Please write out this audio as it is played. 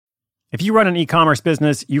If you run an e-commerce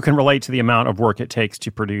business, you can relate to the amount of work it takes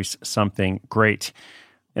to produce something great.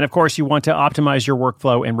 And of course, you want to optimize your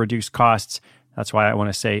workflow and reduce costs. That's why I want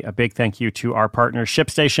to say a big thank you to our partner,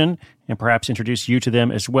 ShipStation, and perhaps introduce you to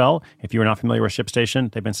them as well. If you are not familiar with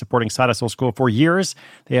ShipStation, they've been supporting Side Hustle School for years.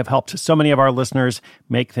 They have helped so many of our listeners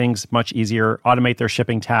make things much easier, automate their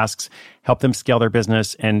shipping tasks, help them scale their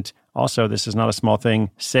business, and also, this is not a small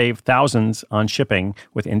thing, save thousands on shipping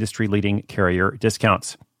with industry-leading carrier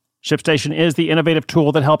discounts. ShipStation is the innovative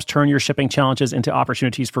tool that helps turn your shipping challenges into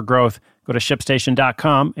opportunities for growth. Go to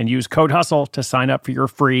ShipStation.com and use code HUSTLE to sign up for your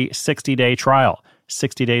free 60-day trial.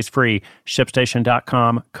 60 days free.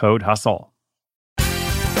 ShipStation.com, code HUSTLE.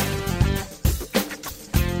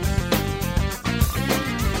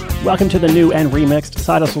 Welcome to the new and remixed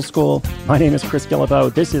Side Hustle School. My name is Chris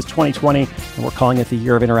Guillebeau. This is 2020, and we're calling it the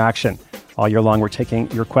Year of Interaction. All year long, we're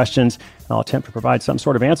taking your questions, and I'll attempt to provide some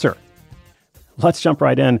sort of answer. Let's jump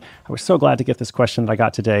right in. I was so glad to get this question that I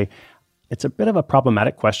got today. It's a bit of a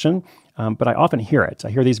problematic question, but I often hear it. I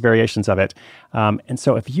hear these variations of it. And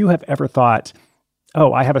so if you have ever thought,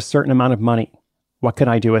 oh, I have a certain amount of money, what can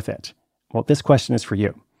I do with it? Well, this question is for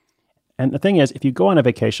you. And the thing is, if you go on a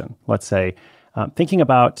vacation, let's say, thinking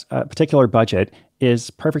about a particular budget is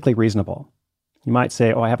perfectly reasonable. You might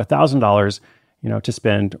say, oh, I have $1,000, to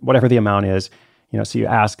spend, whatever the amount is. So you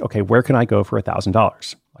ask, okay, where can I go for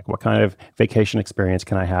 $1,000? Like, what kind of vacation experience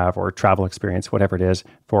can I have, or travel experience, whatever it is,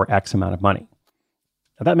 for X amount of money?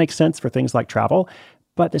 Now, that makes sense for things like travel,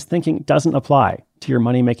 but this thinking doesn't apply to your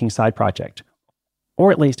money-making side project,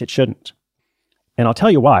 or at least it shouldn't. And I'll tell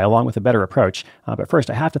you why, along with a better approach. But first,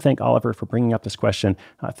 I have to thank Oliver for bringing up this question.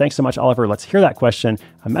 Thanks so much, Oliver. Let's hear that question,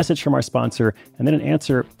 a message from our sponsor, and then an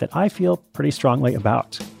answer that I feel pretty strongly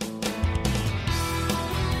about.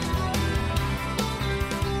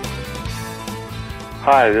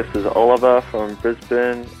 Hi, this is Oliver from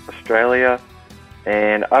Brisbane, Australia,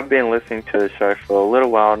 and I've been listening to the show for a little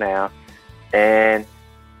while now, and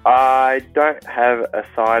I don't have a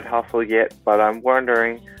side hustle yet, but I'm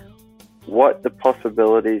wondering what the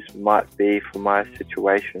possibilities might be for my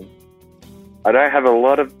situation. I don't have a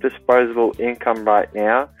lot of disposable income right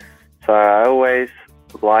now, so I always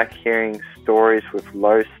like hearing stories with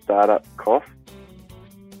low startup costs.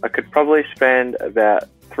 I could probably spend about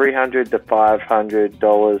 $300 to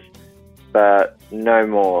 $500, but no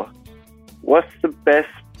more. What's the best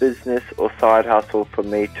business or side hustle for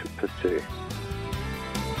me to pursue?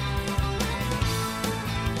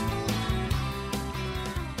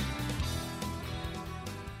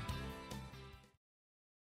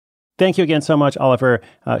 Thank you again so much, Oliver.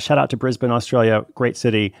 Shout out to Brisbane, Australia. Great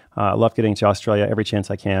city. I love getting to Australia every chance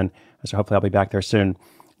I can. So hopefully I'll be back there soon.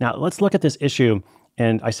 Now, let's look at this issue.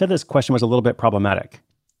 And I said this question was a little bit problematic.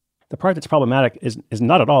 The part that's problematic is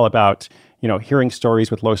not at all about, hearing stories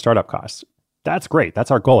with low startup costs. That's great.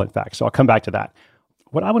 That's our goal, in fact. So I'll come back to that.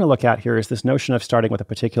 What I want to look at here is this notion of starting with a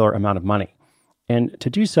particular amount of money. And to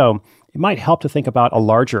do so, it might help to think about a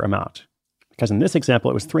larger amount. Because in this example,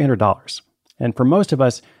 it was $300. And for most of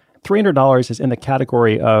us, $300 is in the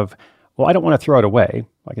category of, well, I don't want to throw it away.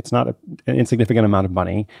 Like, it's not an insignificant amount of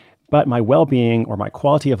money, but my well-being or my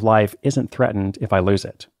quality of life isn't threatened if I lose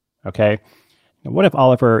it. Okay? Now, what if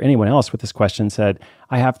Oliver or anyone else with this question said,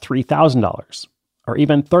 I have $3,000 or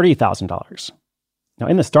even $30,000? Now,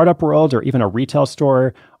 in the startup world or even a retail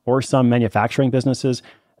store or some manufacturing businesses,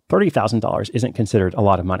 $30,000 isn't considered a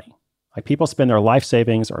lot of money. Like, people spend their life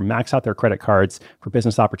savings or max out their credit cards for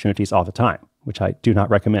business opportunities all the time, which I do not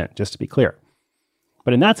recommend, just to be clear.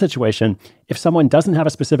 But in that situation, if someone doesn't have a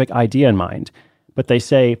specific idea in mind, but they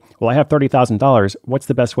say, well, I have $30,000, what's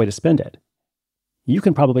the best way to spend it? You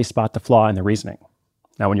can probably spot the flaw in the reasoning.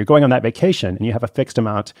 Now, when you're going on that vacation and you have a fixed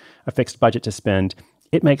amount, a fixed budget to spend,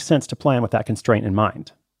 it makes sense to plan with that constraint in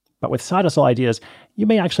mind. But with side hustle ideas, you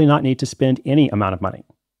may actually not need to spend any amount of money.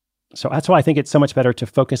 So that's why I think it's so much better to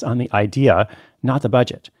focus on the idea, not the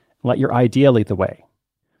budget. Let your idea lead the way.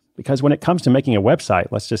 Because when it comes to making a website,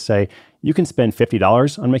 let's just say you can spend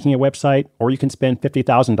 $50 on making a website, or you can spend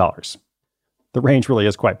 $50,000. The range really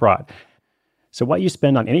is quite broad. So what you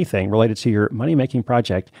spend on anything related to your money-making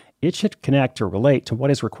project, it should connect or relate to what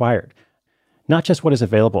is required, not just what is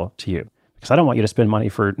available to you. Because I don't want you to spend money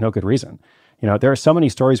for no good reason. There are so many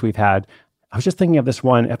stories we've had. I was just thinking of this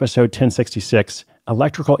one, episode 1066,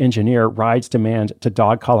 Electrical Engineer Rides Demand to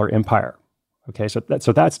Dog Collar Empire. Okay, so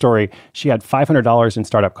that story, she had $500 in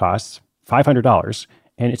startup costs, $500,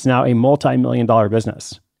 and it's now a multi-million-dollar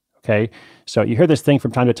business. Okay, so you hear this thing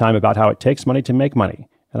from time to time about how it takes money to make money.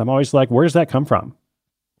 And I'm always like, where does that come from?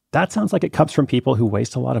 That sounds like it comes from people who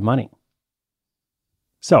waste a lot of money.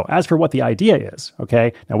 So as for what the idea is,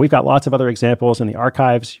 okay, now we've got lots of other examples in the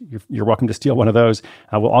archives. You're welcome to steal one of those.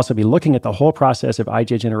 We'll also be looking at the whole process of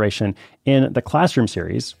idea generation in the Classroom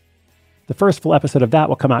series. The first full episode of that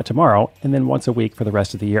will come out tomorrow, and then once a week for the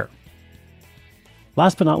rest of the year.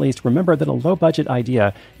 Last but not least, remember that a low-budget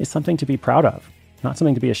idea is something to be proud of, not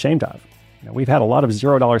something to be ashamed of. We've had a lot of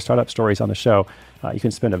 $0 startup stories on the show. You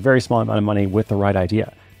can spend a very small amount of money with the right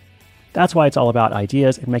idea. That's why it's all about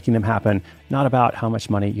ideas and making them happen, not about how much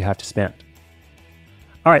money you have to spend.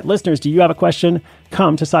 All right, listeners, do you have a question?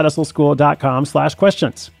 Come to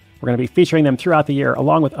sidehustleschool.com/questions. We're going to be featuring them throughout the year,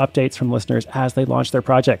 along with updates from listeners as they launch their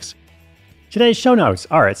projects. Today's show notes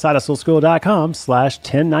are at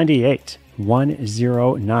sidehustleschool.com/1098,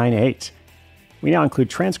 1098. We now include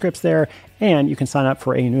transcripts there, and you can sign up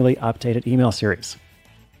for a newly updated email series.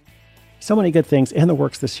 So many good things in the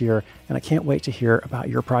works this year, and I can't wait to hear about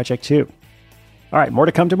your project too. All right, more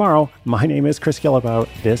to come tomorrow. My name is Chris Guillebeau.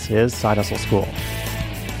 This is Side Hustle School.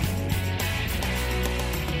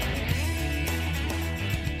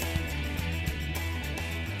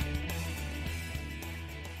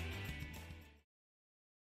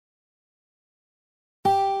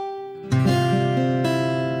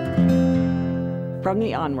 From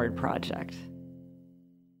the Onward Project.